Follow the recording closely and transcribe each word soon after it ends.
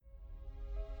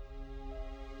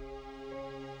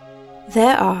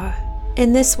There are,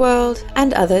 in this world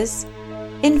and others,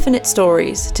 infinite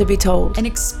stories to be told. An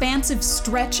expansive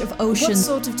stretch of ocean. What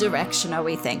sort of direction are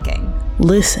we thinking?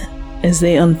 Listen as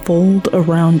they unfold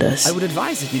around us. I would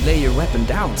advise that you lay your weapon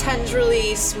down.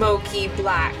 Tendrily smoky,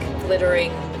 black,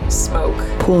 glittering smoke.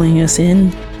 Pulling us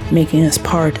in, making us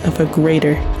part of a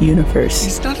greater universe.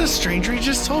 He's not a stranger, he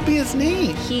just told me his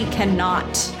name. He cannot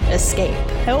escape.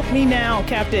 Help me now,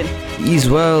 Captain. These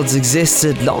worlds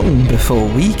existed long before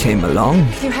we came along.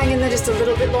 Can you hang in there just a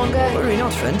little bit longer? Worry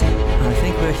not, friend. I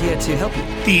think we're here to help you.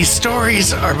 These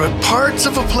stories are but parts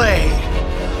of a play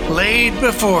laid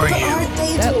before you.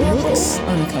 That looks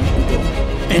uncomfortable.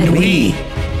 And we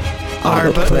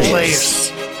are but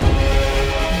players.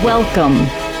 Welcome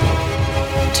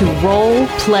to Role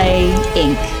Play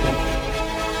Inc.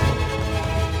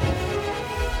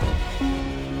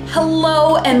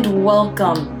 Hello and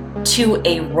welcome to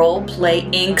a Role Play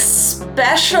Inc.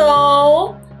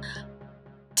 special.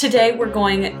 Today we're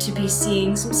going to be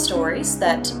seeing some stories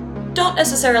that don't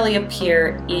necessarily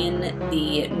appear in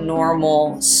the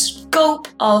normal scope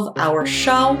of our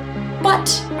show,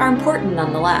 but are important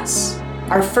nonetheless.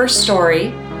 Our first story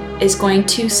is going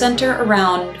to center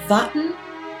around Vatten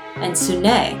and Sune,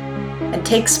 and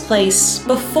takes place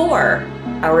before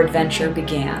our adventure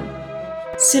began.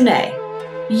 Sune,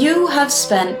 you have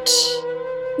spent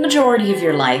majority of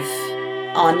your life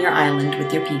on your island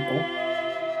with your people.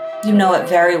 You know it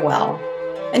very well,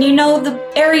 and you know the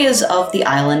areas of the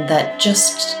island that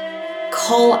just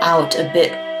call out a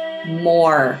bit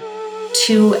more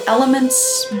to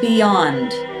elements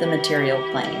beyond the material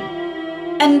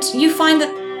plane. And you find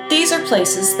that these are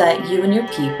places that you and your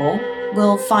people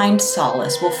will find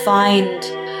solace, will find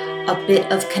a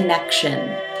bit of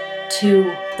connection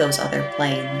to those other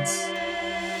planes,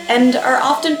 and are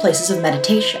often places of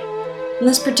meditation. In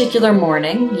this particular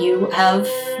morning, you have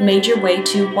made your way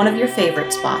to one of your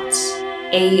favorite spots,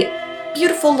 a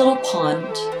beautiful little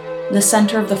pond in the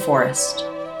center of the forest.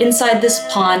 Inside this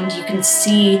pond, you can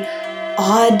see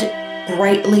odd,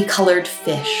 brightly colored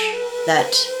fish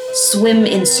that swim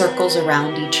in circles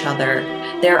around each other.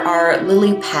 There are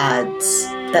lily pads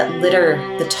that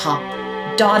litter the top,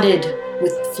 dotted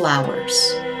with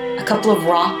flowers. A couple of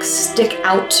rocks stick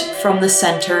out from the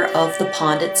center of the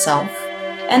pond itself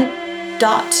and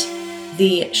dot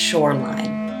the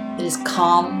shoreline. It is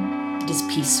calm, it is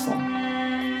peaceful.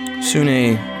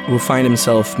 Sune will find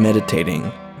himself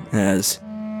meditating as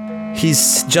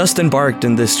he's just embarked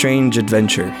in this strange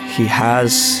adventure. He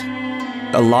has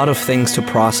a lot of things to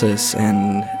process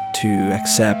and to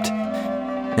accept,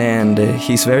 and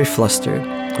he's very flustered.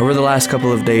 Over the last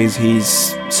couple of days,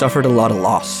 he's suffered a lot of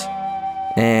loss,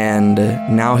 and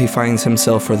now he finds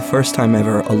himself for the first time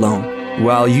ever alone.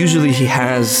 While usually he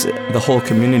has the whole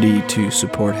community to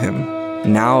support him,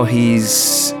 now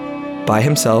he's by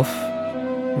himself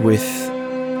with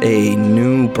a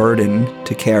new burden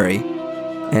to carry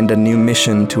and a new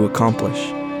mission to accomplish.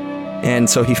 And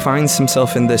so he finds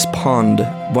himself in this pond,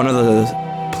 one of the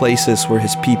places where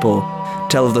his people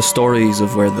tell the stories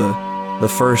of where the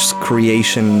first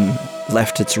creation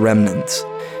left its remnants.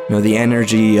 You know, the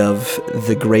energy of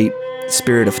the great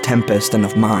spirit of tempest and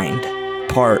of mind,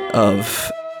 part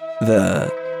of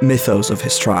the mythos of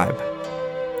his tribe.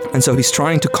 And so he's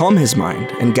trying to calm his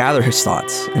mind and gather his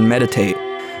thoughts and meditate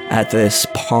at this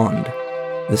pond,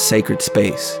 this sacred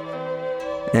space.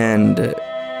 And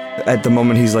at the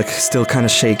moment he's like still kind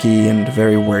of shaky and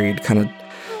very worried, kind of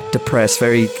depressed,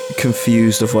 very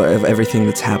confused of everything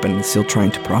that's happened, still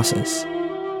trying to process.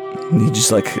 And he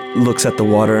just like looks at the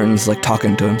water and is like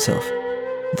talking to himself.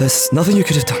 There's nothing you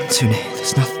could have done, Sune.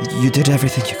 There's nothing. You did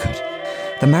everything you could.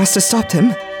 The master stopped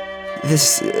him.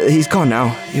 He's gone now.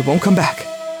 He won't come back.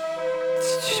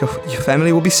 Your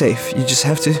family will be safe. You just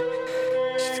have to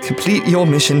complete your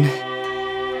mission.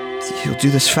 You'll do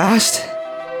this fast.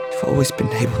 You've always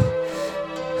been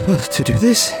able to do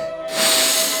this.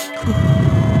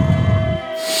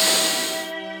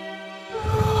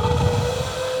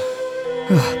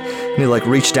 And he like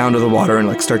reached down to the water and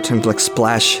like start to like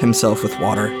splash himself with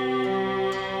water.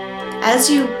 As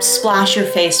you splash your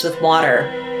face with water,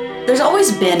 there's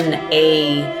always been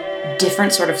a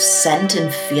different sort of scent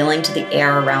and feeling to the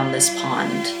air around this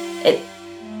pond. It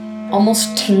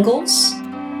almost tingles.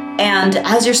 And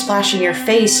as you're splashing your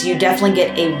face, you definitely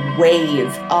get a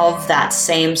wave of that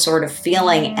same sort of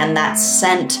feeling, and that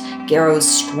scent grows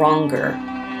stronger.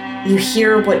 You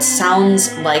hear what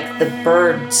sounds like the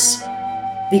birds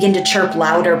begin to chirp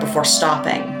louder before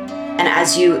stopping. And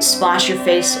as you splash your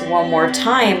face one more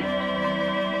time,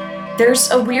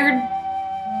 there's a weird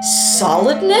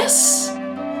solidness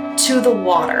to the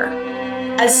water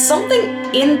as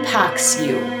something impacts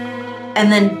you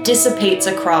and then dissipates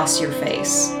across your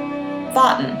face.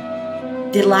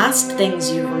 Vatten, the last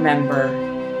things you remember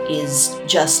is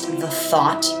just the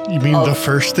thought. You mean the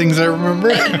first things I remember?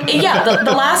 Yeah,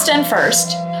 the last and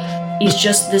first is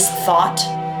just this thought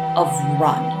of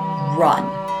run.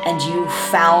 And you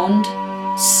found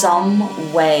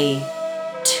some way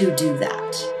to do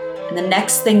that. And the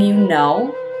next thing you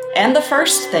know, and the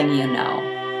first thing you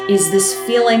know, is this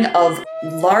feeling of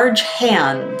large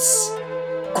hands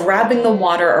grabbing the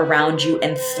water around you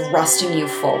and thrusting you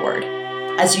forward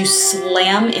as you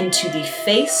slam into the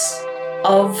face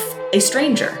of a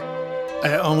stranger.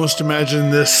 I almost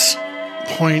imagine this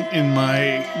point in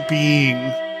my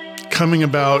being coming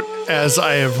about as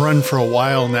I have run for a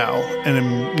while now and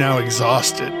am now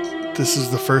exhausted. This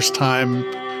is the first time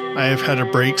I have had a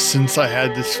break since I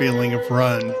had this feeling of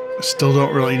run. I still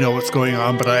don't really know what's going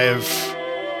on, but I have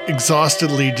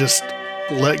exhaustedly just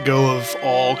let go of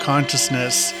all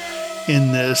consciousness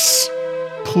in this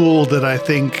pool that I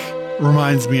think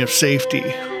reminds me of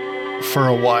safety for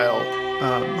a while,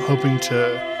 hoping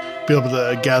to be able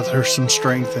to gather some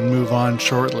strength and move on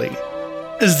shortly.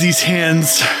 As these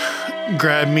hands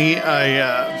grab me,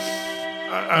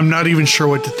 I'm not even sure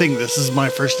what to think. This is my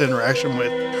first interaction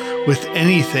with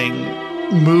anything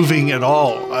moving at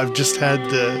all. I've just had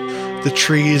the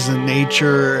trees and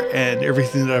nature and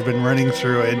everything that I've been running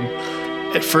through,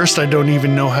 and at first I don't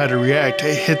even know how to react.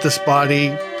 I hit this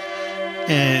body,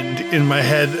 and in my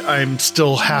head I'm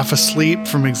still half asleep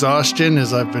from exhaustion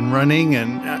as I've been running,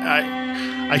 and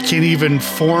I can't even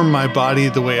form my body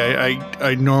the way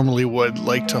I normally would,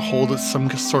 like to hold it some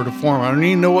sort of form. I don't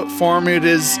even know what form it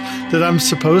is that I'm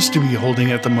supposed to be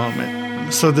holding at the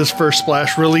moment. So this first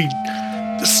splash really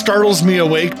startles me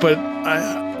awake, but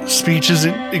speech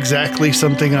isn't exactly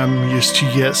something I'm used to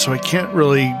yet, so I can't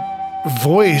really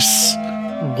voice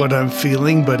what I'm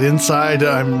feeling, but inside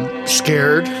I'm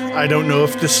scared. I don't know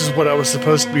if this is what I was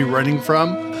supposed to be running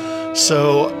from.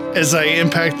 So as I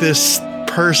impact this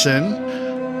person,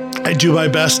 I do my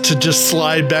best to just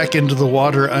slide back into the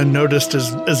water unnoticed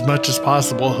as much as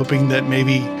possible, hoping that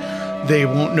maybe they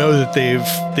won't know that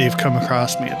they've come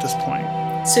across me at this point.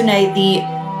 Sune, the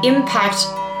impact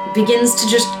begins to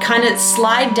just kind of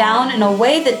slide down in a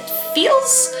way that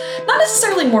feels not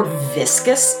necessarily more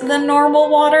viscous than normal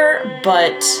water,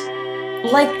 but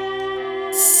like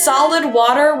solid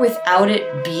water without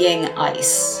it being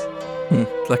ice.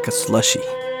 Like a slushy.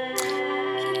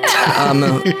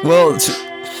 Well,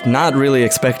 not really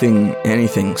expecting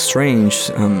anything strange.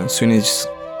 As soon as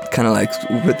kind of like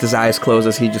with his eyes closed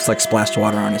as he just like splashed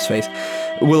water on his face,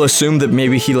 we'll assume that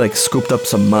maybe he like scooped up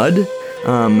some mud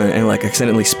and like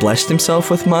accidentally splashed himself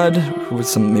with mud with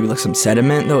some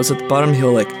sediment that was at the bottom.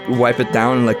 He'll like wipe it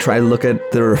down and like try to look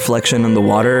at the reflection in the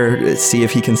water, see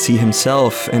if he can see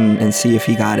himself and see if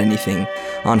he got anything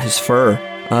on his fur.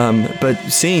 But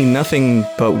seeing nothing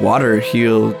but water,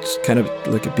 he'll just kind of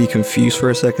like be confused for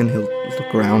a second. He'll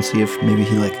look around, see if maybe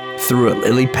he like threw a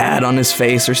lily pad on his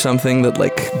face or something that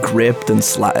like gripped and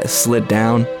slid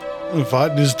down.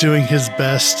 Vatten is doing his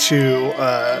best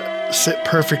to sit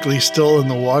perfectly still in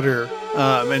the water,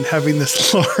 and having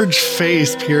this large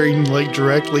face peering like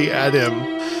directly at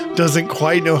him. Doesn't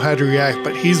quite know how to react,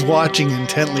 but he's watching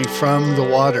intently from the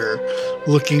water,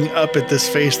 looking up at this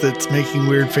face that's making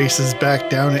weird faces back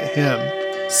down at him.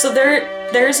 So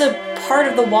there's a part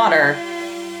of the water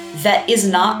that is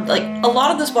not, like, a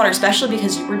lot of this water, especially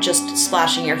because you were just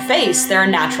splashing your face, there are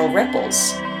natural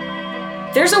ripples.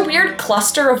 There's a weird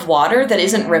cluster of water that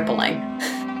isn't rippling.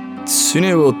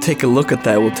 Sune will take a look at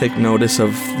that. We'll take notice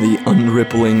of the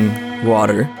unrippling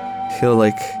water. He'll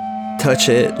like touch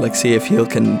it, like see if he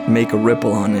can make a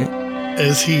ripple on it.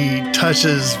 As he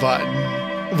touches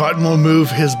Vatten, Vatten will move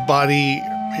his body,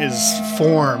 his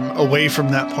form, away from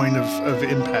that point of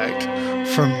impact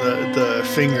from the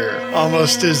finger,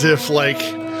 almost as if like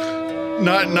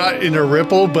not in a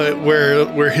ripple, but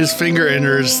where his finger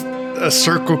enters, a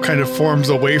circle kind of forms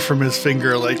away from his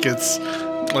finger, like it's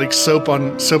like soap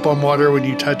on water when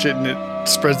you touch it and it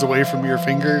spreads away from your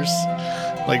fingers,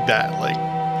 like that. Like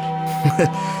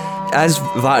as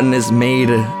Vatten is made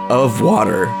of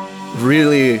water,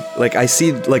 really, like I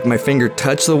see like my finger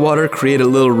touch the water, create a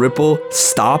little ripple,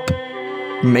 stop,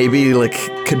 maybe like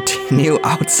continue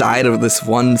outside of this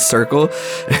one circle,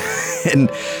 and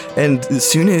as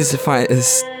soon as well,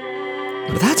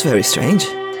 that's very strange.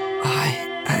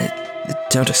 I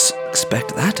don't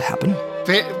expect that to happen.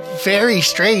 Very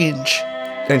strange.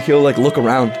 And he'll like look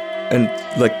around and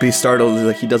like be startled,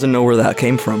 like he doesn't know where that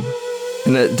came from.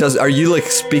 And are you like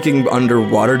speaking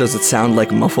underwater? Does it sound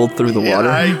like muffled through the water?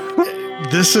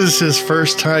 this is his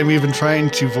first time even trying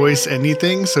to voice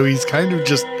anything, so he's kind of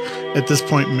just at this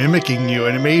point mimicking you,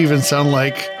 and it may even sound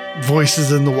like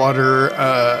voices in the water,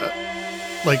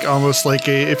 like almost like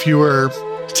if you were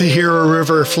to hear a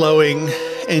river flowing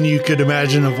and you could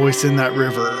imagine a voice in that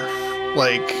river,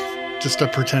 like just a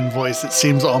pretend voice. It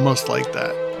seems almost like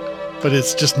that, but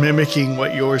it's just mimicking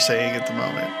what you're saying at the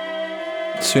moment.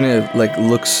 Sune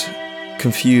looks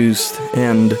confused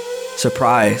and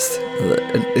surprised.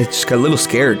 It's a little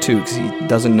scared too, because he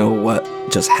doesn't know what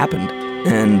just happened.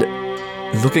 And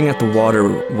looking at the water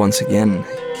once again,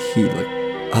 he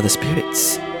are the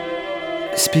spirits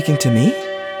speaking to me?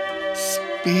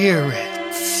 Spirits.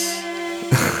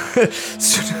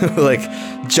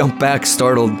 Sune jump back,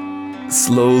 startled,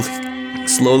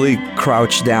 slowly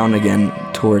crouch down again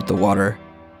toward the water.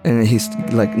 And he's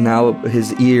now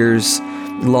his ears,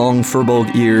 long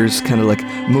furbolg ears, kind of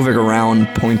moving around,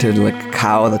 pointed like a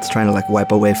cow that's trying to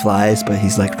wipe away flies, but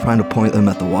he's trying to point them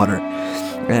at the water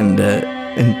and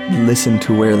listen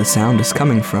to where the sound is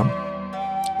coming from.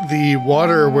 The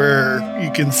water, where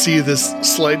you can see this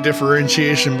slight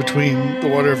differentiation between the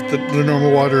water of the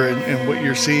normal water and what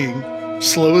you're seeing,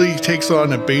 slowly takes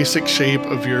on a basic shape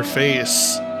of your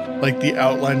face, like the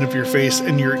outline of your face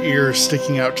and your ears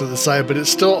sticking out to the side, but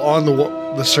it's still on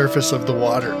the surface of the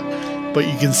water. But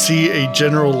you can see a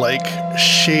general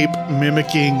shape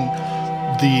mimicking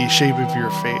the shape of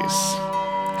your face.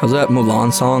 How's that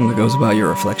Mulan song that goes about your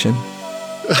reflection?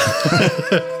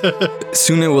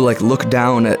 Sune will look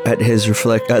down at his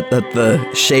at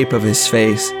the shape of his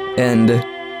face, and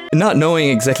not knowing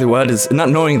exactly not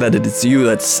knowing that it is you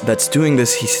that's doing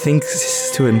this, he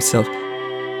thinks to himself,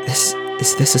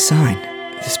 Is this a sign?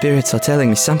 The spirits are telling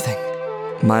me something.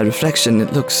 My reflection,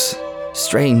 it looks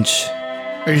strange.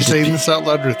 Are you saying this out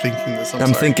loud or thinking this?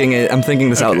 I'm thinking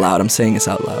this out loud. I'm saying this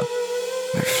out loud.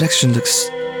 My reflection looks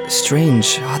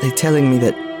strange. Are they telling me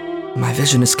that my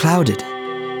vision is clouded?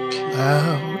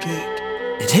 Clouded.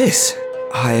 It is.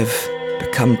 I've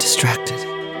become distracted.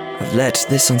 I've let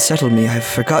this unsettle me. I've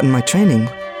forgotten my training.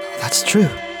 That's true.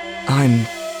 I'm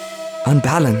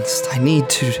unbalanced. I need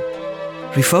to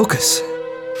refocus.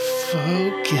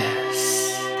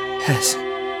 Focus. Yes.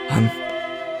 I'm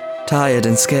tired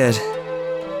and scared.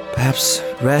 Perhaps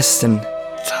rest and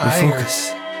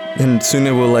refocus. Then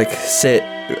Sune will sit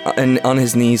and on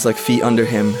his knees, feet under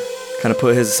him, kind of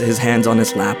put his hands on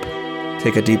his lap,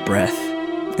 take a deep breath,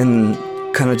 and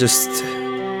kind of just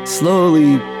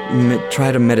slowly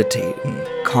try to meditate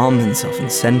and calm himself and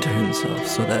center himself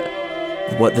so that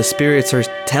what the spirits are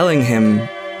telling him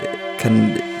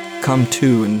can come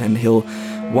to, and then he'll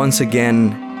once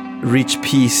again reach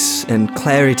peace and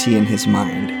clarity in his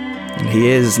mind. And he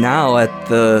is now at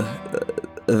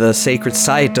the sacred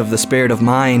site of the spirit of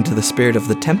mind, the spirit of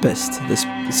the tempest, this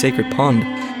sacred pond,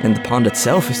 and the pond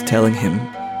itself is telling him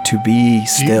to be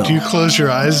still. Do you close your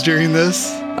eyes during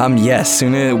this? Yes,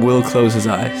 Sune will close his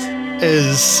eyes.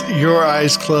 As your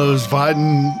eyes close,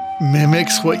 Vaden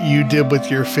mimics what you did with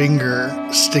your finger,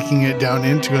 sticking it down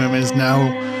into him, is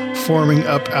now forming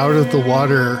up out of the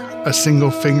water a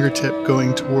single fingertip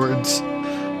going towards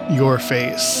your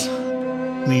face.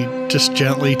 And he just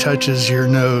gently touches your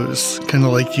nose, kind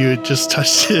of like you had just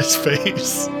touched his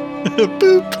face.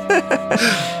 Boop.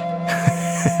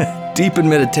 Deep in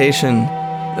meditation,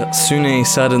 Sune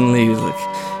suddenly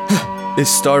is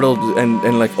startled and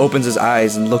opens his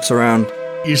eyes and looks around.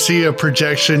 You see a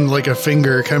projection, like a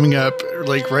finger coming up,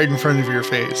 right in front of your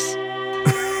face.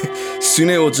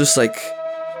 Sune will just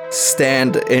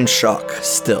stand in shock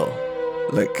still.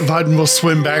 Vaden will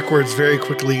swim backwards very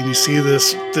quickly, and you see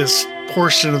this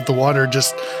portion of the water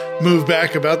just move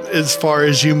back about as far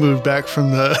as you moved back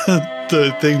from the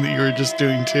thing that you were just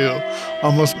doing too,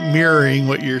 almost mirroring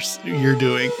what you're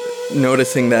doing.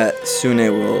 Noticing that,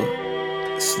 Sune will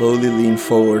slowly lean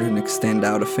forward and extend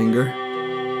out a finger,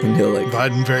 and he'll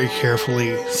Vaden very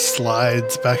carefully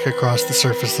slides back across the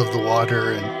surface of the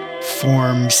water and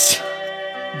forms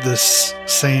this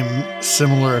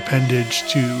similar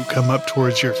appendage to come up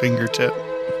towards your fingertip.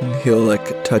 He'll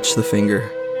touch the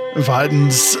finger.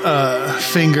 Vaden's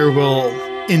finger will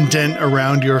indent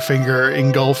around your finger,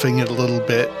 engulfing it a little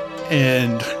bit,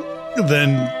 and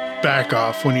then back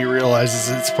off when he realizes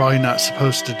it's probably not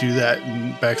supposed to do that,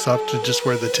 and backs off to just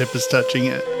where the tip is touching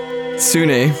it.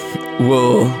 Sune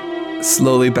will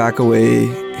slowly back away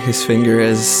his finger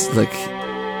as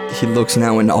he looks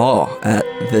now in awe at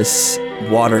this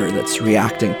water that's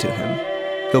reacting to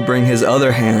him. He'll bring his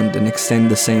other hand and extend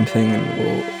the same thing and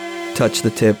will touch the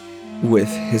tip with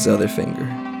his other finger.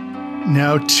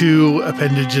 Now 2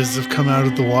 appendages have come out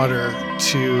of the water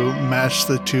to match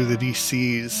the 2 that he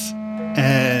sees.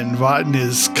 And Votan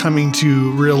is coming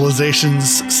to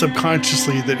realizations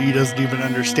subconsciously that he doesn't even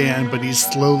understand, but he's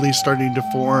slowly starting to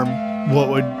form what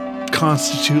would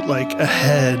constitute like a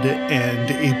head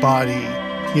and a body.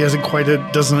 He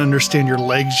doesn't understand your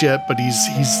legs yet, but he's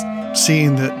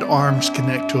seeing that arms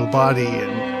connect to a body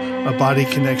and a body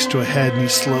connects to a head, and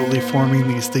he's slowly forming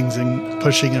these things and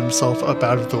pushing himself up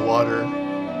out of the water.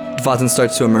 Vaten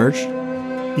starts to emerge.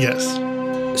 Yes.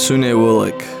 Sune will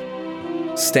like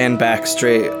stand back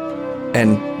straight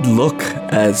and look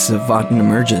as Vaten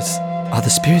emerges. Are the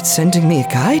spirits sending me a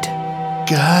guide?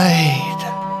 Guide.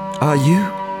 Are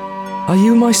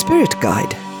you my spirit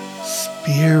guide?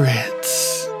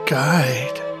 Spirits.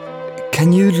 Guide.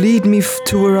 Can you lead me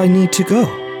to where I need to go?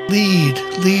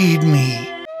 Lead me.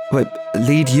 Wait,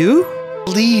 lead you?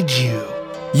 Lead you.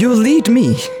 You'll lead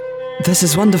me. This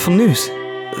is wonderful news.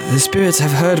 The spirits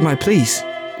have heard my pleas.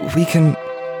 We can...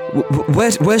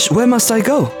 Where must I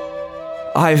go?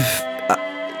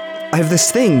 I've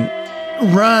this thing.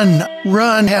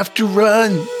 Run, have to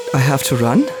run. I have to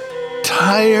run?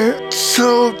 Tired,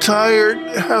 so tired,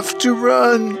 have to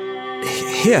run.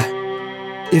 Here,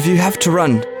 if you have to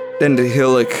run. Then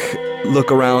he'll like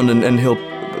look around and he'll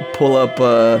pull up,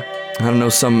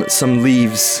 some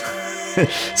leaves,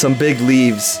 some big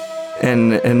leaves,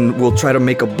 and we'll try to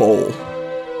make a bowl.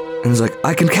 And he's like,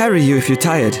 I can carry you if you're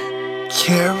tired.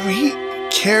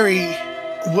 Carry,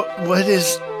 what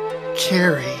is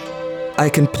carry? I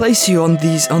can place you on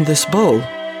this bowl,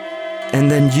 and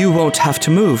then you won't have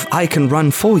to move. I can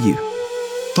run for you.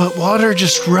 But water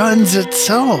just runs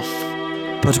itself.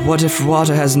 But what if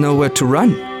water has nowhere to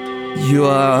run? You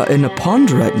are in a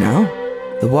pond right now.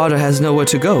 The water has nowhere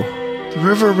to go. The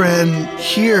river ran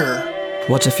here.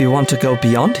 What if you want to go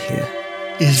beyond here?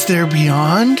 Is there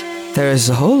beyond? There is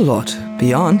a whole lot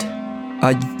beyond.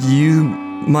 Are you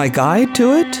my guide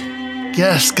to it?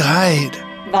 Yes, guide.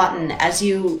 Vaten, as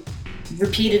you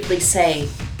repeatedly say,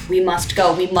 we must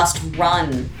go, we must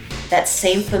run, that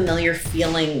same familiar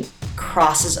feeling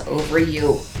crosses over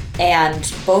you,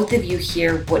 and both of you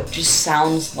hear what just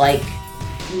sounds like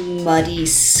muddy,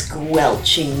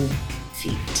 squelching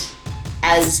feet.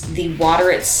 As the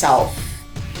water itself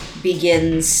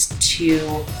begins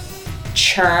to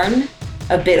churn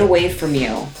a bit away from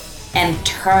you and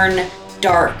turn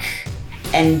dark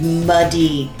and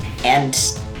muddy, and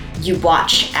you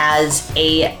watch as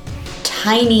a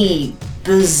tiny,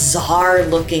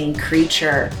 bizarre-looking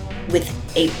creature with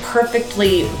a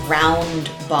perfectly round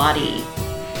body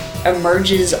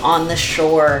emerges on the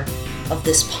shore of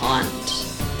this pond.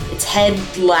 Its head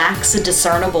lacks a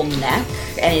discernible neck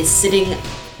and is sitting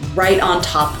right on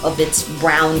top of its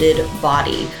rounded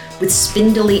body, with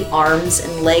spindly arms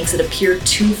and legs that appear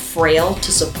too frail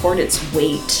to support its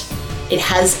weight. It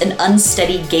has an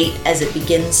unsteady gait as it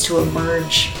begins to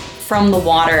emerge from the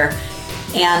water,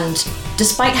 and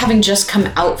despite having just come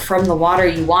out from the water,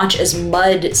 you watch as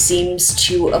mud seems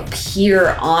to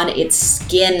appear on its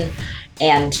skin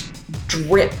and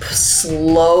drip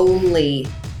slowly,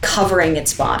 covering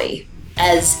its body.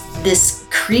 As this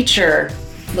creature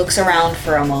looks around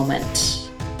for a moment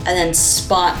and then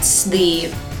spots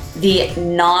the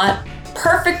not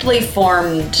perfectly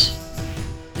formed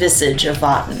visage of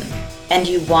Vaten, and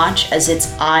you watch as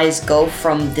its eyes go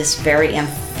from this very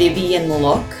amphibian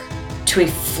look to a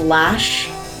flash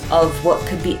of what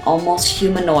could be almost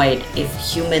humanoid if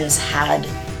humans had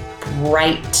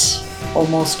bright,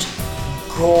 almost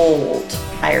gold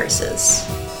irises,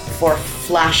 before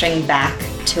flashing back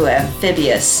to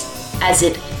amphibious as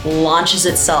it launches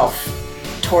itself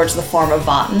towards the form of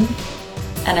Vaten.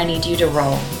 And I need you to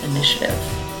roll initiative.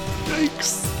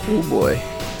 Yikes. Oh boy.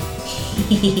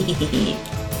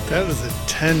 That was a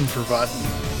 10 for Vaten.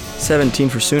 17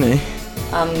 for Sune.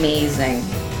 Amazing.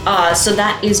 So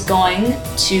that is going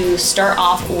to start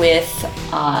off with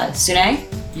Sune.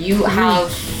 You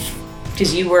have,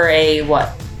 because you were a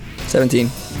what? 17.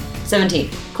 17.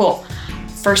 Cool.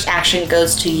 First action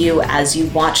goes to you as you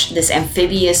watch this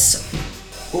amphibious,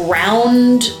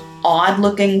 round,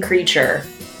 odd-looking creature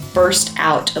burst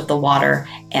out of the water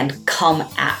and come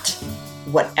at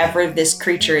whatever this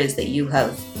creature is that you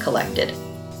have collected.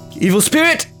 Evil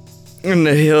spirit! And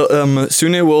he'll,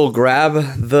 Sune will grab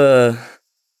the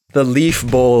leaf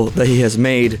bowl that he has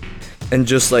made and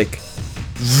just like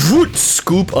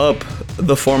scoop up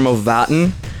the form of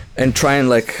Vaten and try and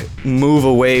like move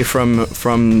away from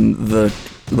the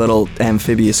little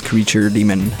amphibious creature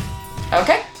demon.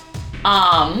 Okay.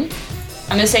 I'm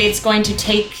gonna say it's going to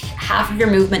take half of your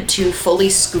movement to fully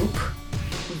scoop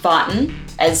Vaten,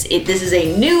 as this is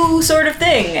a new sort of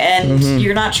thing, and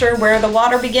you're not sure where the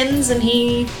water begins and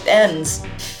he ends.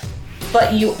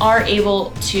 but you are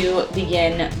able to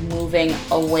begin moving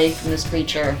away from this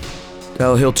creature.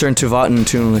 Well, he'll turn to Vaten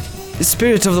to him like,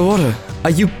 Spirit of the water, are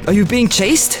you being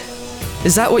chased?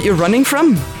 Is that what you're running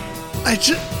from?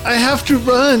 I have to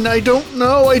run. I don't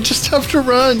know. I just have to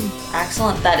run.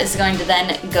 Excellent. That is going to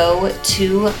then go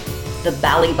to the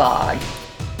Ballybog.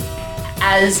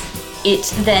 As it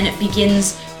then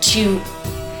begins to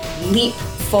leap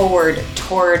forward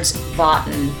towards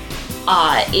Vaten,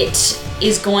 it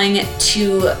is going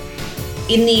to,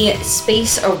 in the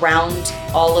space around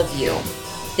all of you,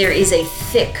 there is a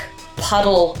thick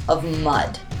puddle of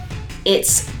mud.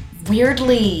 It's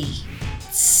weirdly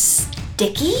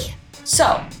sticky.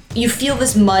 So you feel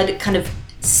this mud kind of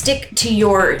stick to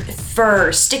your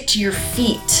fur, stick to your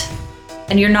feet,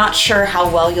 and you're not sure how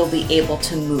well you'll be able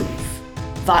to move.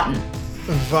 Vaten.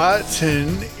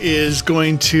 Vaten is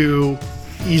going to,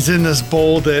 he's in this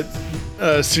bowl that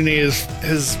Sune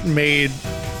has made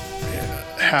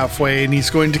halfway, and he's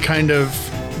going to kind of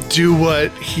do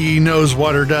what he knows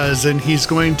water does, and he's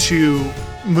going to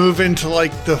move into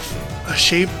like a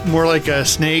shape more like a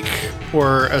snake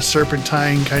or a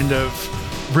serpentine kind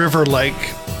of river-like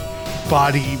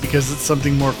body, because it's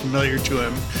something more familiar to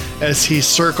him, as he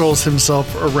circles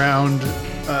himself around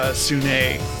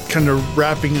Sune, kind of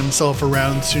wrapping himself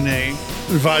around Sune.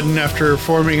 Vaten, after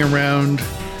forming around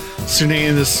Sune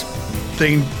in this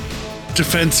thing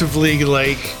defensively,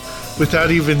 like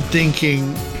without even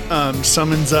thinking,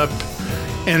 summons up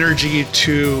energy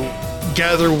to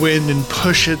gather wind and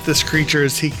push at this creature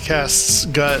as he casts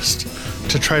Gust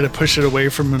to try to push it away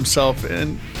from himself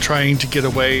and trying to get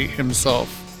away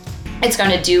himself. It's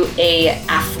going to do a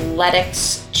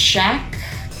athletics check.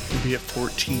 It'll be at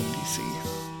 14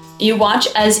 DC. You watch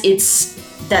as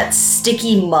that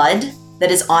sticky mud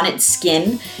that is on its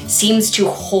skin seems to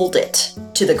hold it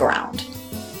to the ground.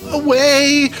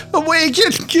 Away!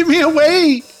 Get me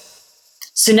away!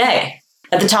 Sune,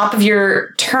 at the top of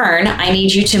your turn, I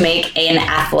need you to make an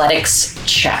athletics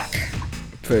check.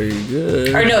 Very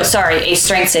good. Or no, sorry, a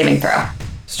strength saving throw.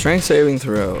 Strength saving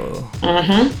throw.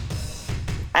 Mm-hmm.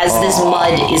 As this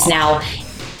mud is now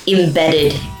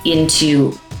embedded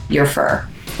into your fur.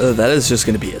 That is just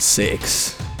going to be a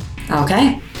 6.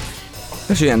 Okay.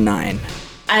 Actually, a 9.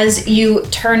 As you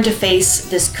turn to face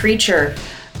this creature,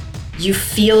 you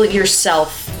feel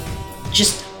yourself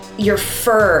just, your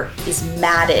fur is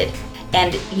matted,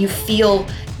 and you feel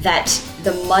that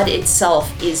the mud itself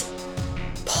is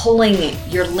pulling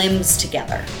your limbs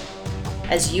together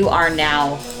as you are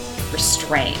now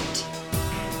restrained.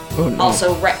 Oh, no.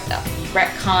 Also,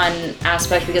 retcon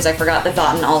aspect, because I forgot that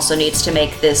Vaten also needs to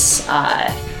make this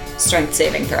strength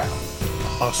saving throw.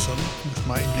 Awesome, with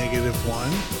my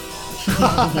 -1.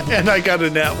 And I got a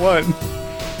nat 1.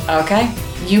 Okay.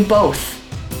 You both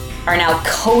are now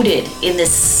coated in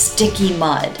this sticky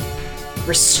mud,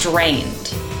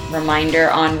 restrained. Reminder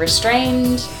on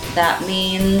restrained, that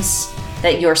means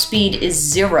that your speed is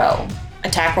 0.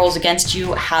 Attack rolls against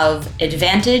you have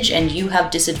advantage, and you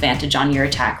have disadvantage on your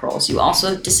attack rolls. You also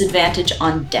have disadvantage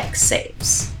on dex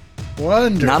saves.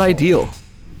 Wonderful. Not ideal.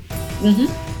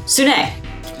 Sune,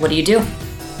 what do you do?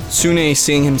 Sune,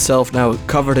 seeing himself now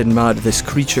covered in mud, this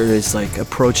creature is like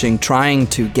approaching, trying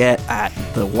to get at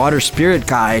the water spirit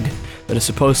guide that is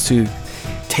supposed to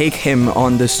take him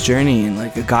on this journey and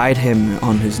like guide him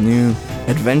on his new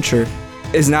adventure,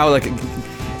 is now like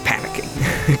panicking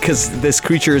because this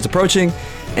creature is approaching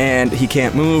and he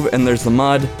can't move, and there's the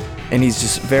mud, and he's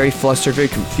just very flustered, very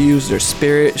confused. There's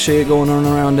spirit shit going on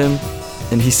around him,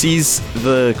 and he sees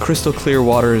the crystal clear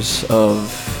waters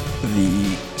of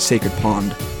the sacred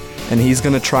pond, and he's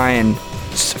gonna try and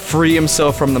free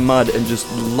himself from the mud and just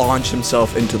launch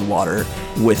himself into the water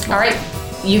with mud. All right,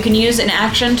 you can use an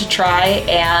action to try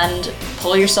and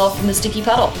pull yourself from the sticky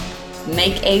puddle.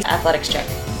 Make a athletics check.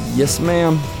 Yes,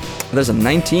 ma'am. There's a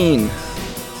 19.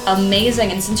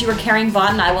 Amazing, and since you were carrying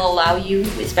Vaten, I will allow you,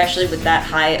 especially with that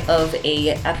high of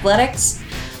a athletics,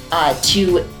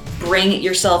 to bring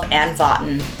yourself and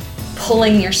Vaten,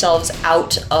 pulling yourselves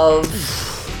out of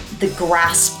the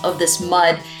grasp of this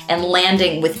mud and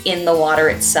landing within the water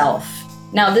itself.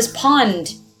 Now, this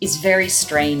pond is very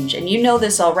strange, and you know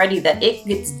this already, that it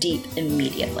gets deep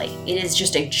immediately. It is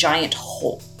just a giant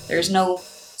hole. There's no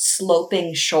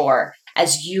sloping shore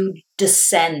as you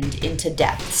descend into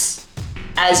depths.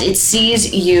 As it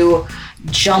sees you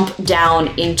jump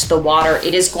down into the water,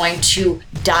 it is going to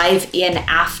dive in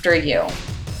after you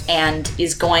and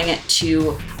is going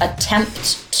to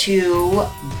attempt to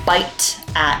bite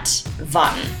at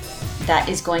Vaten. That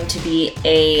is going to be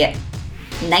a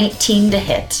 19 to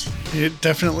hit. It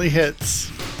definitely hits.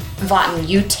 Vaten,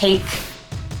 you take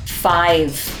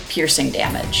 5 piercing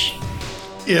damage.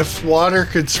 If water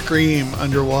could scream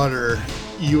underwater,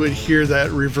 you would hear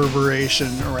that reverberation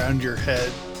around your head.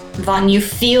 Vaughn, you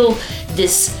feel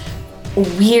this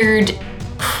weird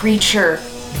creature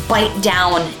bite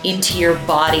down into your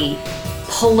body,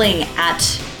 pulling at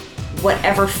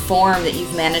whatever form that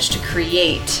you've managed to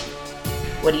create.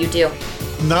 What do you do?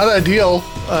 Not ideal.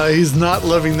 He's not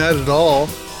loving that at all.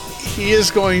 He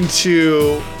is going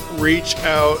to reach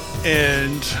out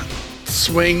and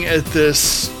swing at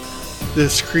this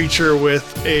creature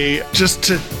with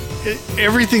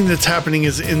everything that's happening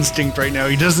is instinct right now.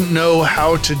 He doesn't know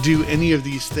how to do any of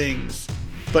these things,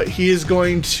 but he is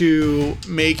going to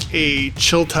make a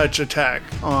chill touch attack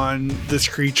on this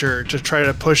creature to try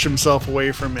to push himself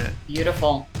away from it.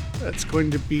 Beautiful. That's going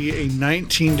to be a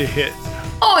 19 to hit.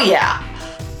 Oh yeah.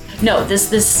 No,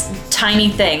 this tiny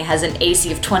thing has an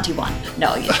AC of 21.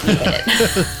 No, you hit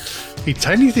it. The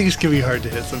tiny things can be hard to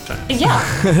hit sometimes. Yeah.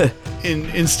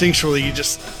 Instinctually, he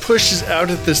just pushes out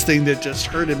at this thing that just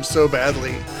hurt him so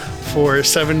badly for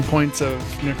 7 points of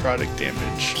necrotic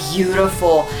damage.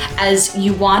 Beautiful. As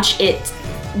you watch it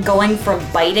going from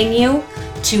biting you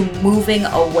to moving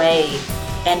away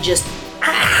and just...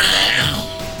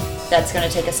 That's going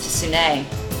to take us to Sune.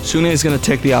 Sune is going to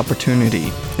take the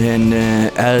opportunity, and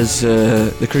as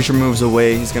the creature moves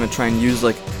away, he's going to try and use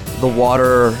like the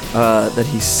water that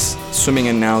he's swimming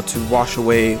in now to wash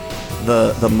away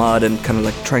the mud and kind of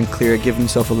like try and clear it, give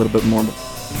himself a little bit more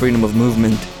freedom of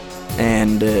movement.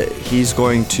 And he's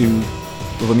going to,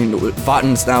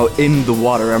 Vatten's now in the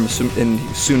water, and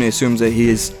Sune assumes that he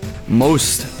is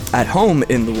most at home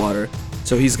in the water.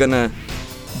 So he's going to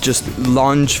just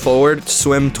lunge forward,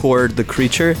 swim toward the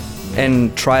creature,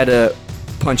 and try to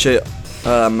punch it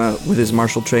with his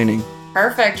martial training.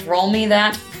 Perfect. Roll me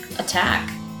that attack.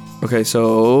 Okay,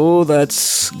 so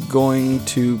that's going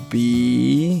to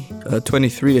be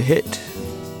 23 to hit.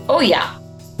 Oh, yeah.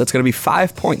 That's going to be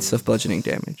 5 points of bludgeoning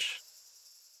damage.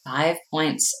 5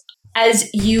 points.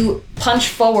 As you punch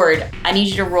forward, I need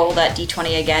you to roll that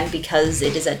d20 again because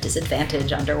it is at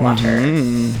disadvantage underwater.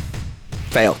 Mm-hmm.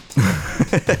 Fail.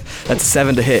 That's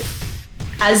 7 to hit.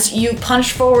 As you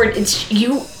punch forward,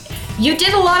 you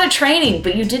did a lot of training,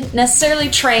 but you didn't necessarily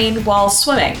train while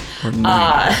swimming.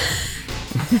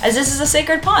 As this is a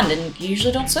sacred pond, and you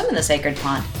usually don't swim in the sacred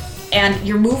pond. And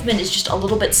your movement is just a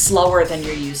little bit slower than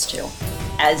you're used to.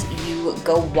 As you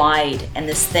go wide, and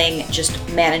this thing just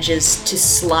manages to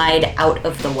slide out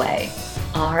of the way.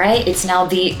 All right, it's now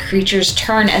the creature's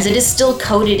turn, as it is still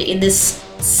coated in this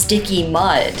sticky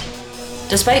mud.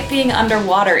 Despite being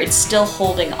underwater, it's still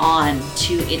holding on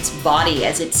to its body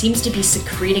as it seems to be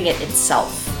secreting it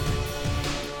itself.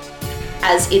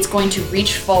 As it's going to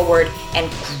reach forward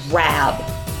and grab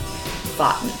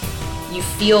Vatten. You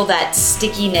feel that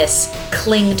stickiness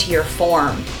cling to your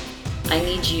form. I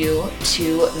need you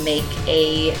to make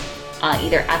a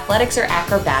either athletics or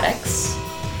acrobatics.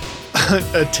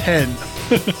 A 10.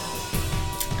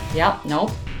 Yep,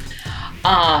 nope.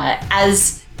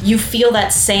 As you feel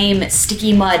that same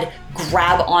sticky mud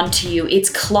grab onto you, its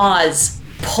claws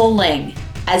pulling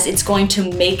as it's going to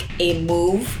make a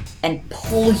move and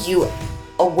pull you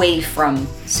away from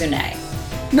Sune.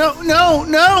 No!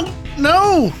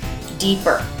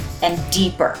 Deeper and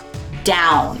deeper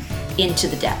down into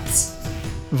the depths.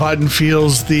 Vaden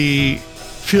feels the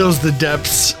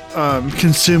depths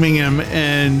consuming him,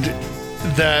 and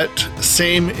that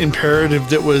same imperative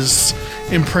that was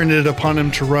imprinted upon him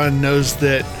to run knows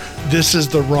that this is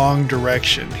the wrong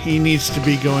direction. He needs to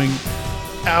be going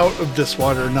out of this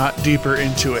water, not deeper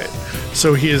into it.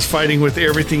 So he is fighting with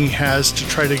everything he has to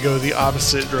try to go the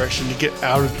opposite direction to get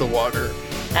out of the water.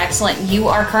 Excellent. You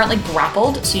are currently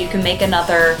grappled, so you can make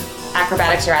another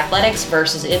acrobatics or athletics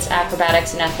versus its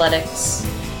acrobatics and athletics.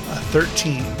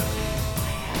 13.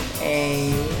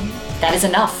 That is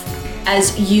enough.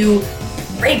 As you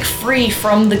break free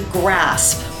from the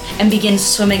grasp and begin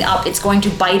swimming up, it's going to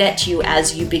bite at you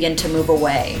as you begin to move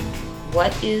away.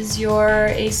 What is your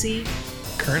AC?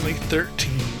 Currently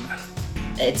 13.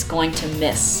 It's going to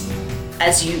miss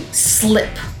as you slip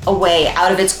away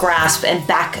out of its grasp and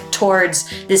back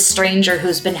towards this stranger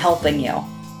who's been helping you.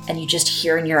 And you just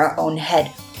hear in your own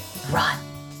head, run.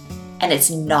 And it's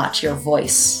not your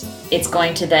voice. It's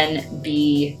going to then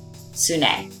be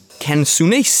Sune. Can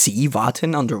Sune see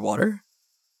Vatten underwater?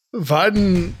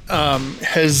 Vaden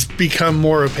has become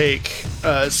more opaque,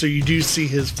 so you do see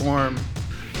his form.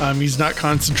 He's not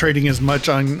concentrating as much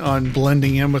on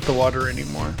blending in with the water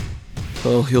anymore.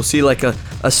 So you'll see like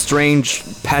a strange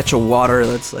patch of water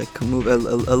that's like a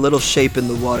little shape in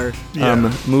the water,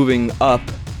 moving up.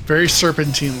 Very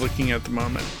serpentine looking at the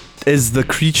moment. Is the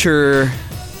creature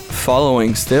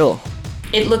following still?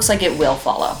 It looks like it will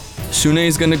follow. Sune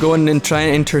is gonna go in and try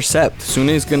and intercept. Sune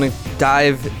is gonna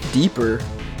dive deeper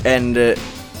and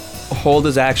hold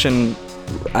his action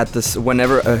at this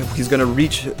whenever he's gonna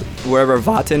reach wherever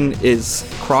Vaten is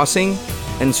crossing,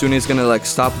 and Sune is gonna like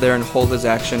stop there and hold his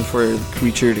action for the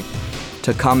creature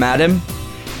to come at him.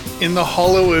 In the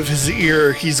hollow of his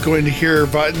ear, he's going to hear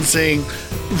Vaten saying,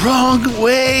 "Wrong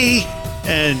way!"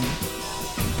 and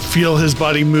feel his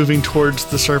body moving towards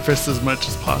the surface as much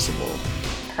as possible.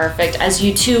 Perfect. As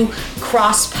you two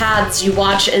cross paths, you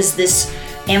watch as this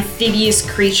amphibious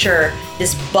creature,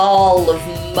 this ball of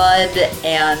mud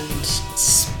and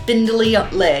spindly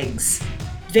legs,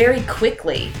 very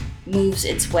quickly moves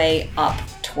its way up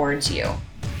towards you.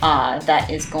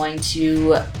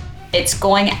 It's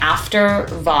going after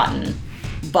Vaten,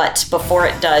 but before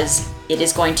it does, it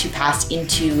is going to pass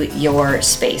into your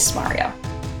space, Mario.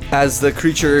 As the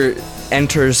creature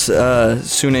enters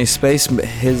Sune's space,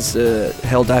 his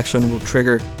held action will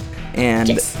trigger, and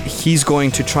Yes. he's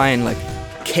going to try and like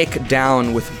kick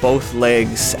down with both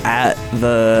legs at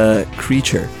the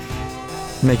creature,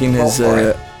 making his Go for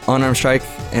it. unarmed strike,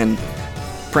 and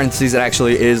parentheses, it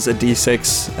actually is a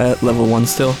d6 at level 1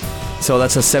 still. So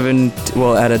that's a 7,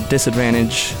 well, at a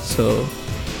disadvantage, so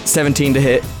 17 to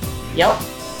hit Yep.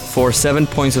 for 7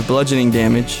 points of bludgeoning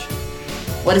damage.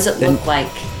 What does it look like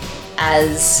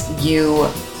as you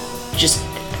just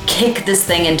kick this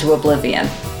thing into oblivion?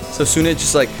 So Sune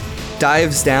just like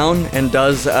dives down and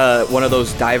does one of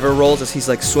those diver rolls as he's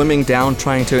like swimming down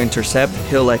trying to intercept.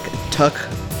 He'll like tuck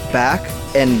back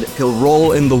and he'll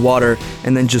roll in the water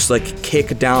and then just like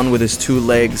kick down with his 2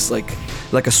 legs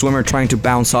like a swimmer trying to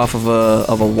bounce off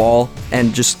of a wall,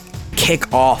 and just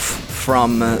kick off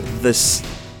from this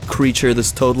creature,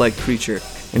 this toad-like creature,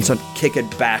 and so kick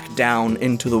it back down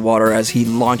into the water as he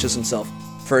launches himself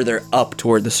further up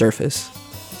toward the surface.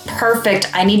 Perfect.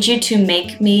 I need you to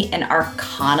make me an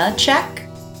Arcana check.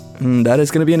 That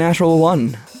is going to be a natural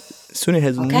 1. Sune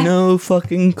has Okay. no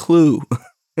fucking clue.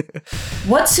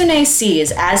 What Sune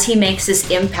sees as he makes this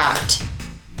impact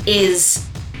is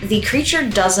the creature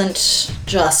doesn't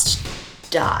just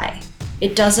die.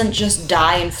 It doesn't just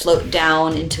die and float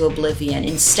down into oblivion.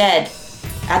 Instead,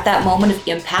 at that moment of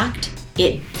impact,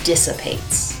 it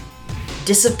dissipates,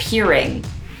 disappearing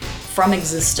from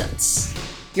existence.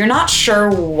 You're not sure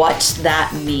what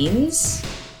that means,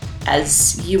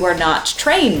 as you are not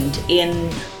trained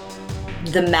in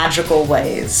the magical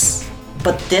ways.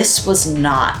 But this was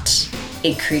not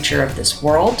a creature of this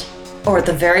world, or at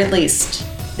the very least,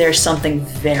 there's something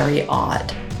very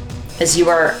odd. As you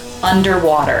are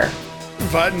underwater,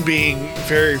 Vaten, being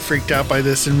very freaked out by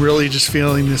this and really just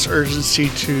feeling this urgency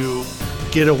to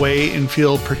get away and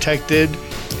feel protected,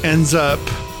 ends up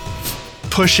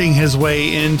pushing his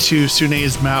way into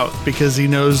Sune's mouth because he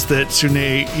knows that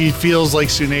he feels like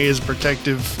Sune is a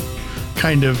protective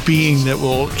kind of being that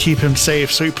will keep him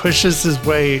safe. So he pushes his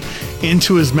way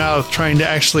into his mouth, trying to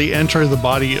actually enter the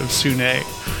body of Sune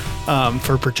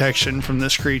for protection from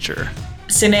this creature.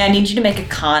 Sune, I need you to make a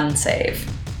con save.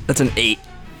 That's an 8.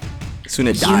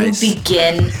 Sune dies. You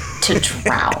begin to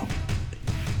drown.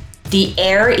 The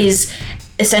air is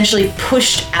essentially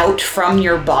pushed out from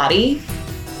your body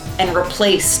and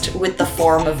replaced with the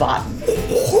form of Vaten.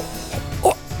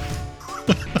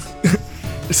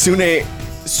 Sune,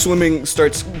 swimming,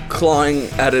 starts clawing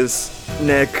at his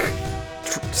neck,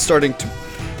 starting to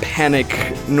panic.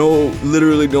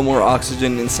 Literally no more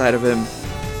oxygen inside of him.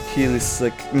 He is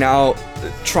like now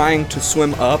trying to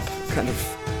swim up, kind of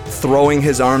throwing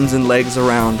his arms and legs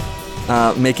around,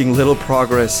 making little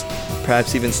progress,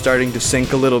 perhaps even starting to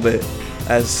sink a little bit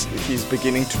as he's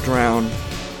beginning to drown,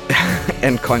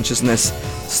 and consciousness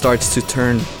starts to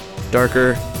turn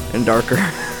darker and darker.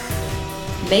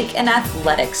 Make an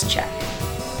athletics check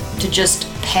to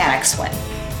just panic swim.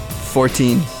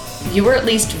 14. You were at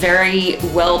least very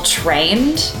well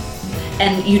trained,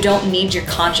 and you don't need your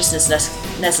consciousness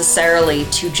necessarily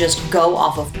to just go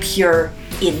off of pure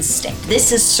instinct.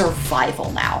 This is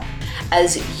survival now.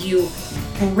 As you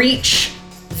reach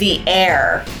the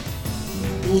air,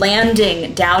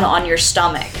 landing down on your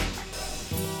stomach,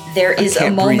 there is a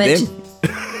can't breathe moment.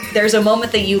 in. There's a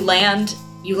moment that you land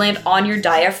on your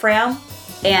diaphragm,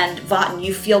 and Vaten,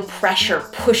 you feel pressure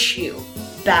push you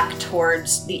back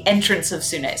towards the entrance of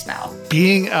Sune's mouth.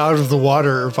 Being out of the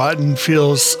water, Vaten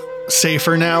feels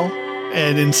safer now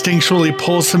and instinctually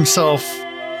pulls himself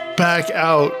back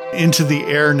out into the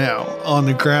air now on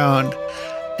the ground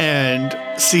and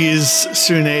sees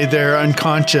Sune there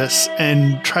unconscious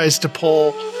and tries to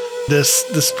pull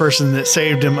this person that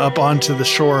saved him up onto the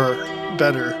shore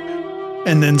better,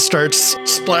 and then starts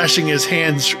splashing his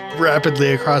hands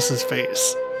rapidly across his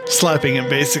face. slapping him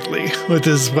basically with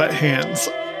his wet hands.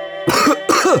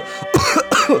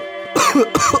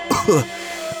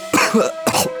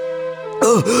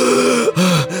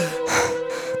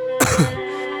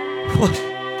 What?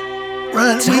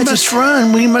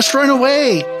 Run! We must run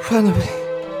away!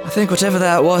 I think whatever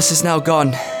that was is now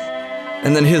gone.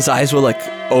 And then his eyes will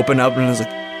open up and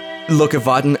look at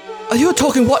Vaden. Are you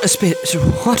talking water spirit?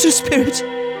 Water spirit?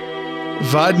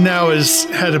 Vod now has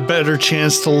had a better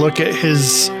chance to look at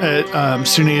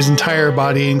Sune's entire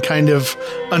body and kind of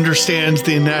understands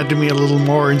the anatomy a little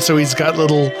more. And so he's got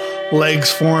little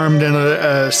legs formed and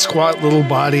a squat little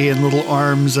body and little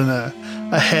arms and a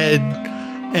head,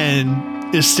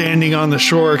 and is standing on the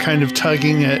shore kind of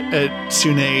tugging at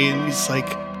Sune. And he's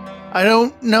like, I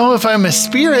don't know if I'm a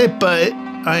spirit, but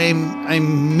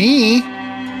I'm me.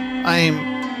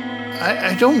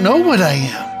 I don't know what I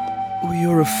am. Oh,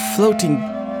 you're a floating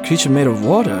creature made of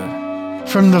water.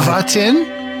 From the Vatin?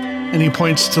 And he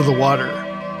points to the water.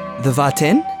 The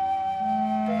Vaten?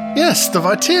 Yes, the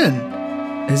Vatin.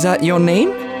 Is that your name?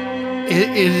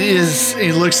 It is.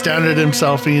 He looks down at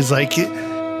himself and he's like, it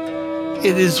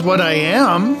is what I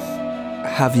am.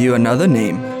 Have you another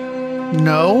name?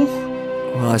 No.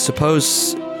 Well, I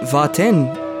suppose Vaten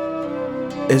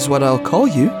is what I'll call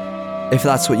you, if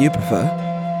that's what you prefer.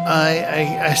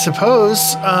 I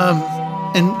suppose.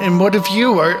 And what of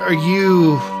you? Are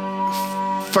you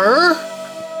fur?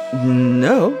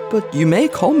 No, but you may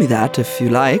call me that if you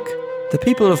like. The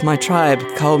people of my tribe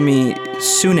call me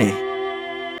Sune.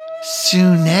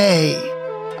 Sune.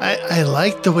 I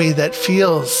like the way that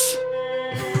feels.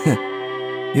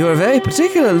 You're a very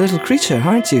particular little creature,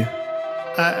 aren't you?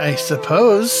 I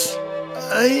suppose.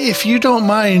 If you don't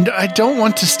mind, I don't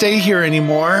want to stay here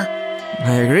anymore.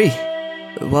 I agree.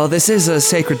 While this is a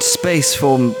sacred space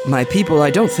for my people, I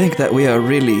don't think that we are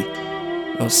really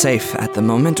safe at the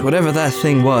moment. Whatever that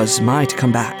thing was might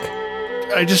come back.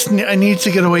 I need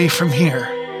to get away from here.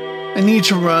 I need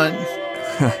to run.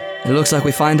 It looks like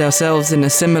we find ourselves in a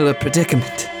similar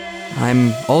predicament.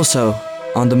 I'm also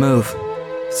on the move.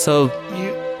 So,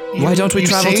 why don't we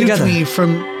travel together? You saved me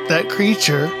from that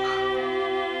creature.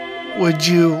 Would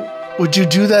you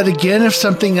do that again if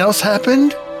something else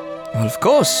happened? Well, of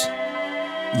course.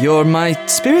 You're my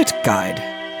spirit guide.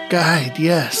 Guide,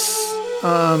 yes.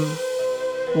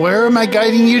 Where am I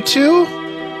guiding you to?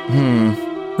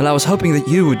 Well, I was hoping that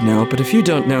you would know, but if you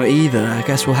don't know either, I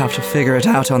guess we'll have to figure it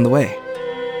out on the way.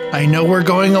 I know we're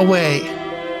going away.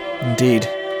 Indeed.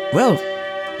 Well,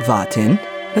 Vatin,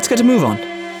 let's get a move on.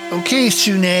 Okay,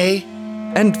 Sune.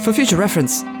 And for future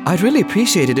reference, I'd really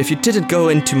appreciate it if you didn't go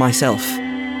into myself.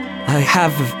 I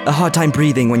have a hard time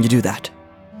breathing when you do that.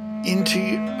 Into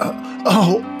you?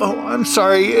 I'm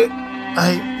sorry.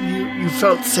 You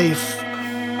felt safe.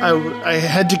 I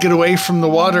had to get away from the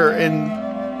water, and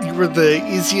you were the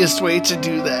easiest way to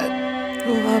do that.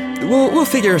 We'll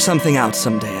figure something out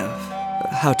someday of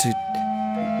how to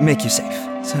make you safe.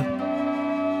 So,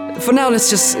 for now, let's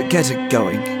just get it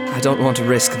going. I don't want to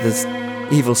risk the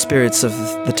evil spirits of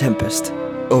the Tempest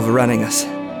overrunning us.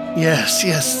 Yes.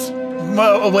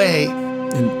 Away.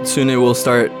 And soon it will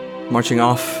start marching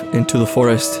off into the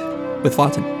forest with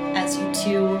Vaten. As you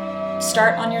two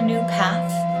start on your new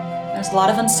path, there's a lot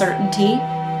of uncertainty.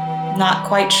 Not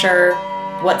quite sure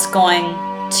what's going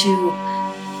to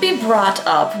be brought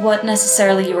up, what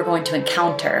necessarily you are going to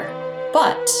encounter,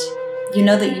 but you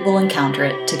know that you will encounter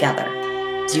it together.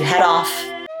 As you head off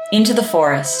into the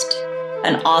forest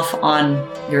and off on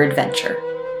your adventure.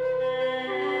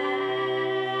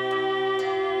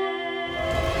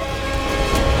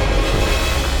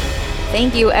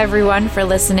 Thank you, everyone, for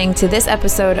listening to this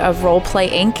episode of Roleplay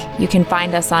Inc. You can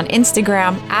find us on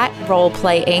Instagram at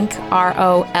Roleplay Inc.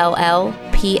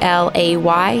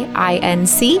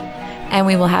 ROLLPLAYINC. And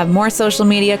we will have more social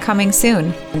media coming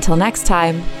soon. Until next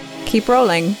time, keep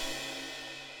rolling.